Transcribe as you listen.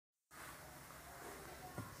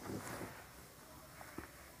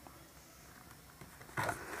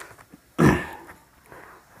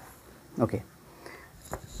ওকে,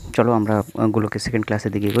 চলো আমরা গোলকের সেকেন্ড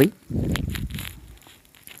ক্লাসের দিকে এগোই।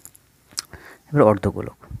 এবার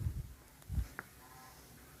অর্ধগোলক।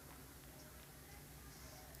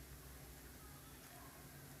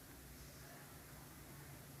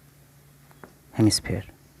 হেমিস্ফিয়ার।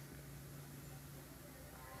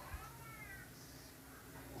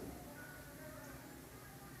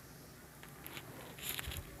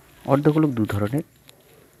 অর্ধগোলক দু ধরনের,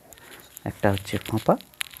 একটা হচ্ছে ফাঁপা,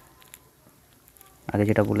 আগে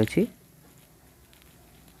যেটা বলেছি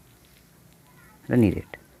এটা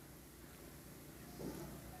নিরেট।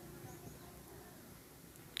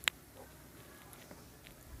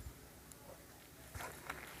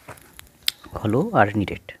 হলো আর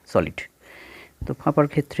নিরেট সলিড। তো ফাঁপার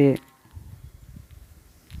ক্ষেত্রে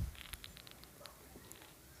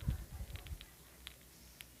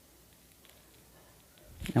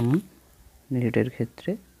এমন, নিরেটের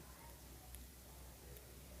ক্ষেত্রে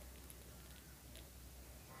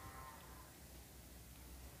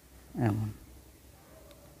এমন।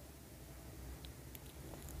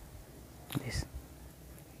 বেশ,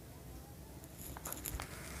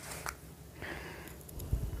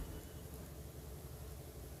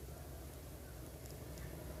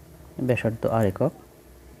 ব্যাসার্ধ আর একক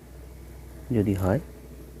যদি হয়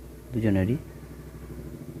দুজনেরই,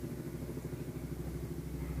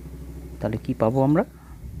 তাহলে কি পাবো আমরা?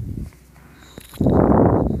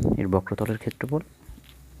 এর বক্রতলের ক্ষেত্রফল,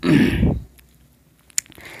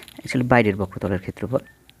 অ্যাকচুয়ালি বাইরের বক্রতলের ক্ষেত্রফল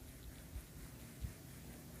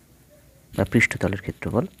বা পৃষ্ঠতলের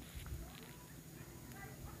ক্ষেত্রফল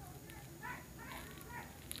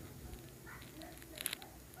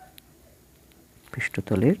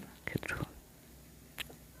পৃষ্ঠতলের ক্ষেত্রফল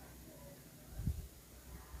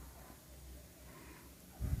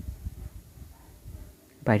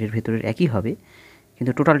বাইরের ভেতরের একই হবে,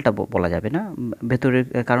 কিন্তু টোটালটা বলা যাবে না ভেতরের,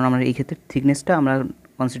 কারণ আমরা এই ক্ষেত্রে থিকনেসটা আমরা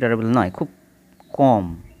কনসিডারেবল নয়, খুব কম,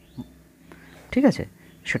 ঠিক আছে?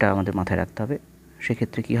 সেটা আমাদের মাথায় রাখতে হবে।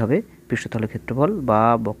 সেক্ষেত্রে কী হবে? পৃষ্ঠতলের ক্ষেত্রফল বা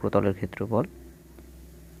বক্রতলের ক্ষেত্রফল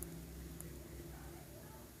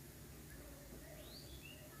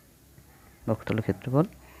বক্রতলের ক্ষেত্রফল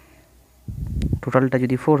টোটালটা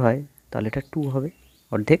যদি 4 হয় তাহলে এটা 2 হবে,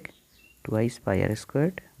 অর্ধেক, 2 পাই আর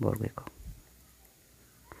স্কোয়ার্ড বর্গ একক।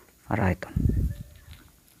 আর আয়তন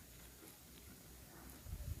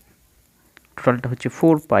টোটালটা হচ্ছে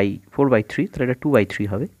 4/3, তাহলে এটা 2/3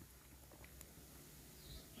 হবে,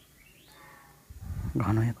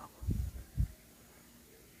 ঘন একক।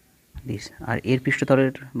 দিস, আর এর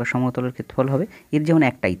পৃষ্ঠতলের বা সমতলের ক্ষেত্রফল হবে, এর যেমন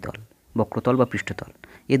একটাই তল, বক্রতল বা পৃষ্ঠতল,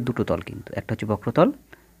 এর দুটো তল, কিন্তু একটা হচ্ছে বক্রতল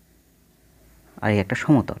আর এই একটা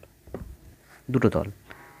সমতল, দুটো তল,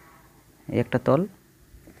 এই একটা তল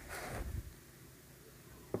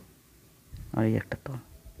আর এই একটা তল,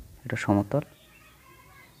 এটা সমতল,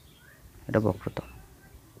 এটা বক্রতল।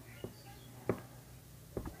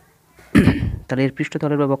 তাহলে এর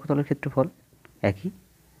পৃষ্ঠতলের বা বক্রতলের ক্ষেত্রফল একই,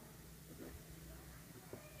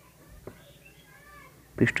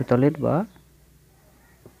 পৃষ্ঠতলের বা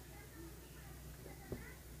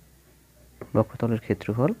বক্রতলের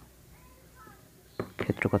ক্ষেত্রফল,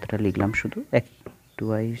 ক্ষেত্র কথাটা লিখলাম শুধু একই,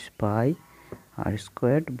 2 পাই আর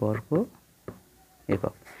স্কোয়ার্ড বর্গ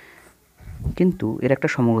একক। কিন্তু এর একটা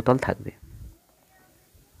সমতল থাকবে,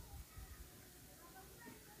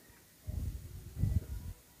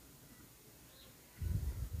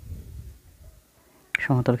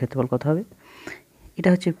 সমতল ক্ষেত্রফল কত হবে? এটা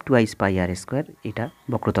হচ্ছে 2 পাই আর স্কোয়ার, এটা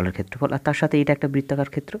বক্রতলের ক্ষেত্রফল, আর তার সাথে এটা একটা বৃত্তাকার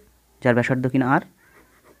ক্ষেত্র যার ব্যাসার্ধ কিনা আর,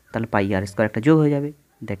 তাহলে পাই আর স্কোয়ার একটা যোগ হয়ে যাবে,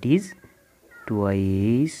 that is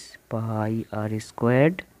 2 pi R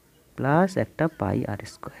squared plus একটা পাই আর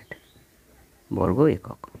স্কোয়ার্ড বর্গ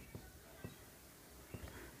একক।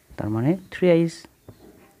 তার মানে 3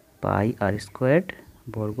 পাই আর স্কোয়ার্ড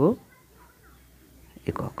বর্গ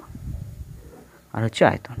একক। আর হচ্ছে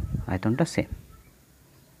আয়তন, আয়তনটা সেম,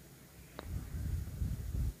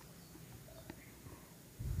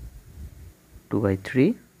 2/3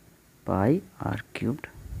 পাই আর কিউবড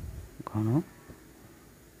ঘন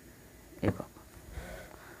একক।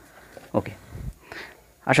 ওকে,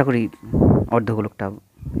 আশা করি অর্ধগোলকটা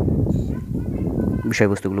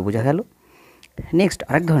বিষয়বস্তুগুলো বোঝা গেল। নেক্সট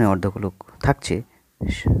আরেক ধরনের অর্ধগোলক থাকছে,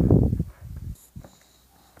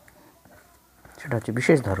 সেটা হচ্ছে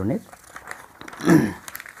বিশেষ ধরনের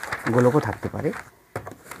গোলকও থাকতে পারে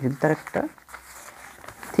যদি তার একটা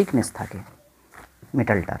থিকনেস থাকে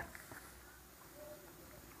মেটালটার।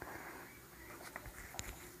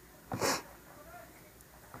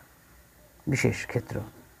 বিশেষ ক্ষেত্র,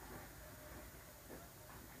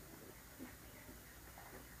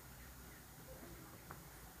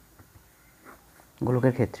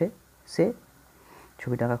 গোলকের ক্ষেত্রে সে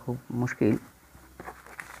ছবিটা আঁকা খুব মুশকিল।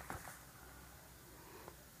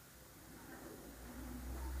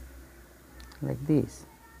 লাইক দিস,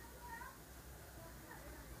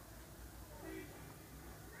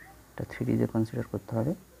 এটা 3D কনসিডার করতে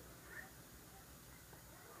হবে।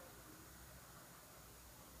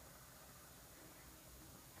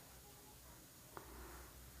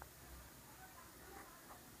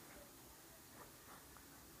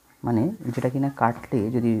 মানে যেটা কিনা কাটলে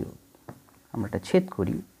যদি আমরা একটা ছেদ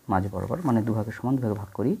করি মাঝ বরাবর, মানে দুভাগে সমান দুভাগে ভাগ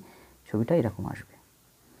করি, ছবিটা এরকম আসবে।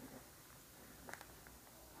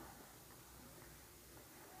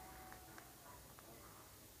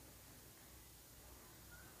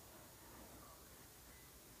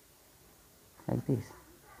 Like this.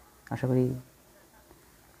 আশা করি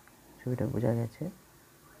ছবিটা বোঝা গেছে।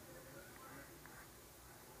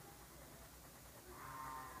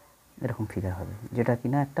 এরকম ফিগার হবে, যেটা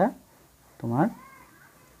কিনা একটা তোমার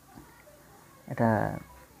একটা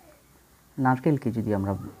নারকেলকে যদি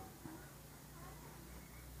আমরা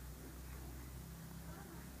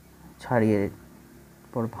ছাড়িয়ে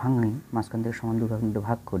পর ভাঙি, মাঝখান থেকে সমান দুভাগ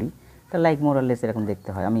ভাগ করি, তা লাইক মোরাললেস এরকম দেখতে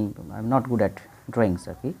হয়। আমি নট গুড অ্যাট ড্রয়িংস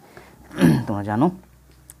আর কি, তোমরা জানো।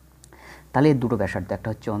 তাহলে এর দুটো ব্যাসার্ধ, একটা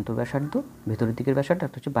হচ্ছে অন্তর্ব্যাসার্ধ ভেতরের দিকের ব্যাসার্ধ,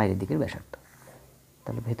 একটা হচ্ছে বাইরের দিকের ব্যাসার্ধ।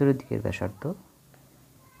 তাহলে ভেতরের দিকের ব্যাসার্ধ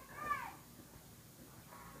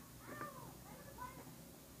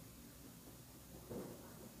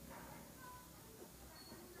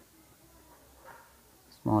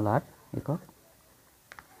স্মল আর একক,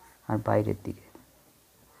 আর বাইরের দিকে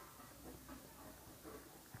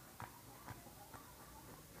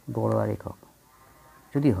বড় আর একক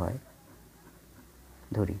যদি হয়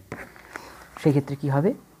ধরি, সেই ক্ষেত্রে কী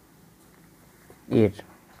হবে, এর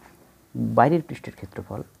বাইরের পৃষ্ঠের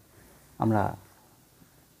ক্ষেত্রফল আমরা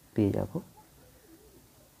পেয়ে যাব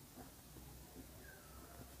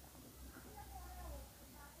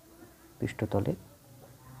পৃষ্ঠতলে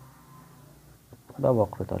বা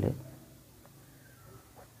বক্রতলে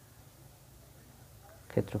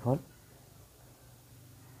ক্ষেত্রফল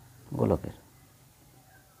গোলকের।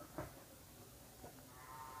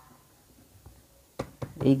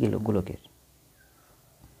 এই গোলকের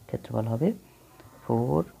ক্ষেত্রফল হবে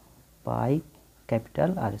 4 পাই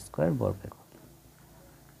ক্যাপিটাল আর স্কোয়ার বর্গ একক।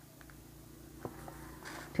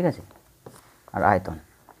 ঠিক আছে। আর আয়তন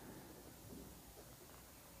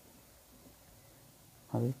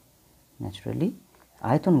হবে ন্যাচুরালি,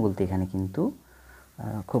 আয়তন বলতে এখানে কিন্তু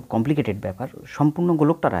খুব কমপ্লিকেটেড ব্যাপার। সম্পূর্ণ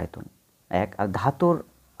গোলকটার আয়তন এক, আর ধাতুর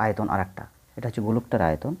আয়তন আর একটা। এটা হচ্ছে গোলকটার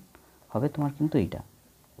আয়তন হবে তোমার কিন্তু এইটা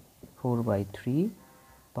 4/3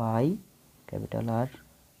 পাই ক্যাপিটাল আর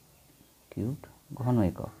কিউবড ঘন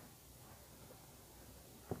একক।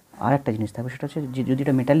 আর একটা জিনিস থাকবে, সেটা হচ্ছে যে যদি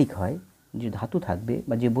এটা মেটালিক হয়, যে ধাতু থাকবে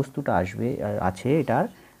বা যে বস্তুটা আসবে আছে এটার,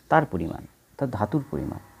 তার পরিমাণ, তার ধাতুর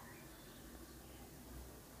পরিমাণ,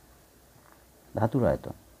 ধাতুর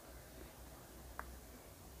আয়তন,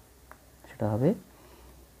 সেটা হবে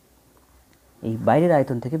এই বাইরের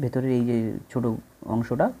আয়তন থেকে ভেতরের এই যে ছোটো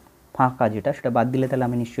অংশটা ফাঁকা যেটা, সেটা বাদ দিলে তাহলে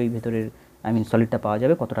আমি নিশ্চয়ই ভেতরের সলিডটা পাওয়া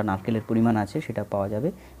যাবে, কতটা নারকেলের পরিমাণ আছে সেটা পাওয়া যাবে।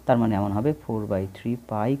 তার মানে এমন হবে 4/3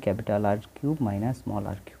 পাই ক্যাপিটাল আর কিউব মাইনাস স্মল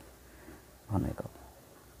আর কিউব ঘন একক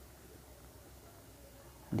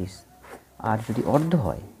দিস। আর যদি অর্ধ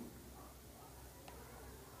হয়,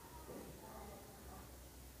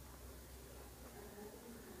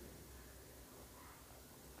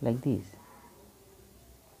 লাইক দিস,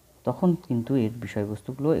 তখন কিন্তু এর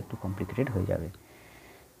বিষয়বস্তুগুলো একটু কমপ্লিকেটেড হয়ে যাবে।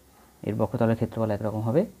 এর বক্রতলের ক্ষেত্রফল একরকম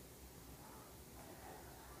হবে,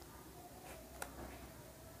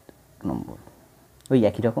 নম্বর ওই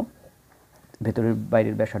একই রকম, ভেতরের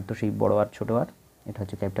বাইরের ব্যাসার্ধ সেই বড় আর ছোটো আর, এটা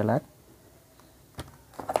হচ্ছে ক্যাপিটাল আর,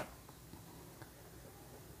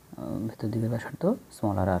 ভেতর দিকের ব্যাসার্ধ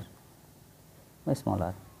স্মল আর আর স্মল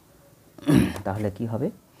আর। তাহলে কি হবে,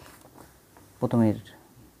 প্রথমের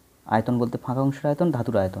আয়তন বলতে ফাঁকা অংশের আয়তন,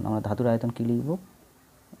 ধাতুর আয়তন। আমরা ধাতুর আয়তন কী লিখব,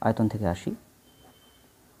 আয়তন থেকে আসি,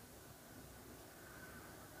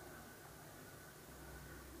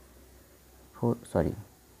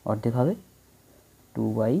 অর্ধেক হবে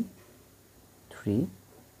 2/3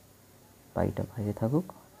 পাইটা বাইরে থাকুক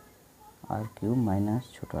আর কিউব মাইনাস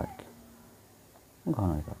ছোটো আর কিউব ঘন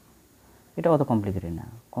একক। এটা অত কমপ্লিকেটেড না,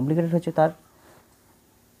 কমপ্লিকেটেড হচ্ছে তার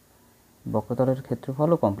বক্রতলের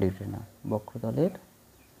ক্ষেত্রফলও কমপ্লিকেটেড না, বক্রতলের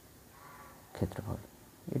ক্ষেত্রফল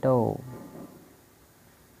এটাও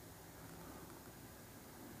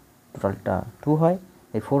টোটালটা 2 হয়,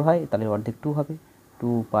 এই 4 হয়, তাহলে অর্ধেক 2 হবে,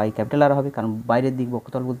 2 পাই ক্যাপিটাল আর হবে, কারণ বাইরের দিক,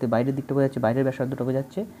 বক্রতল বলতে বাইরের দিকটা বোঝাচ্ছে, বাইরের ব্যাসার্ধটা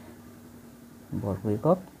বোঝাচ্ছে বর্গ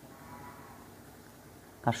একক।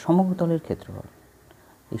 আর সমভূতলের ক্ষেত্রফল,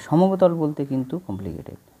 এই সমভূতল বলতে কিন্তু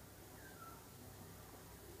কমপ্লিকেটেড,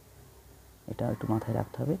 এটা একটু মাথায়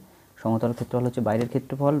রাখতে হবে। সমতল ক্ষেত্রফল হচ্ছে বাইরের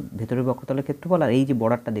ক্ষেত্রফল, ভেতরের বক্রতলের ক্ষেত্রফল, আর এই যে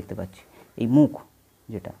বর্ডারটা দেখতে পাচ্ছি, এই মুখ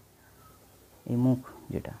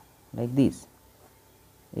যেটা লাইক দিস,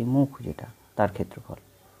 এই মুখ যেটা তার ক্ষেত্রফল,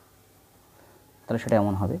 তাহলে সেটা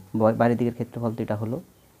এমন হবে। বাইরের দিকের ক্ষেত্রফল তো এটা হলো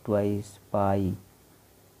টুয়াইস পাই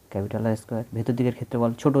ক্যাপিটাল আর স্কোয়ার, ভেতর দিকের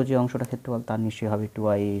ক্ষেত্রফল ছোটো যে অংশটা ক্ষেত্রফল তার নিশ্চয়ই হবে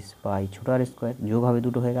টুয়াইস পাই ছোটো আর স্কোয়ার, যোগ হবে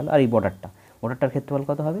দুটো হয়ে গেল। আর এই বর্ডারটার ক্ষেত্রফল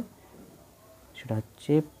কত হবে, সেটা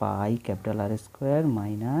হচ্ছে পাই ক্যাপিটাল আর স্কোয়ার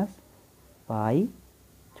মাইনাস পাই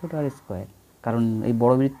ছোটো আর স্কোয়ার, কারণ এই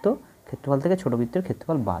বড় বৃত্ত ক্ষেত্রফল থেকে ছোটো বৃত্তের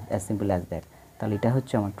ক্ষেত্রফল বাদ, অ্যাজ সিম্পল অ্যাজ দ্যাট। তাহলে এটা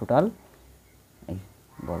হচ্ছে আমার টোটাল এই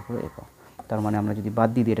বর্গ একক। তার মানে আমরা যদি বাদ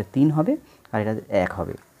দিয়ে দিই এটা 3 হবে আর এটা 1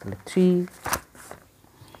 হবে, তাহলে 3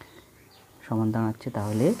 সমান দাঁড়াচ্ছে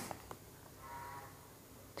তাহলে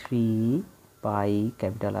 3 পাই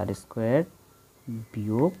ক্যাপিটাল আর স্কোয়ার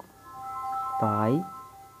বিয়োগ পাই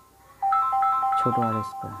ছোটো আর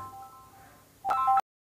স্কোয়ার।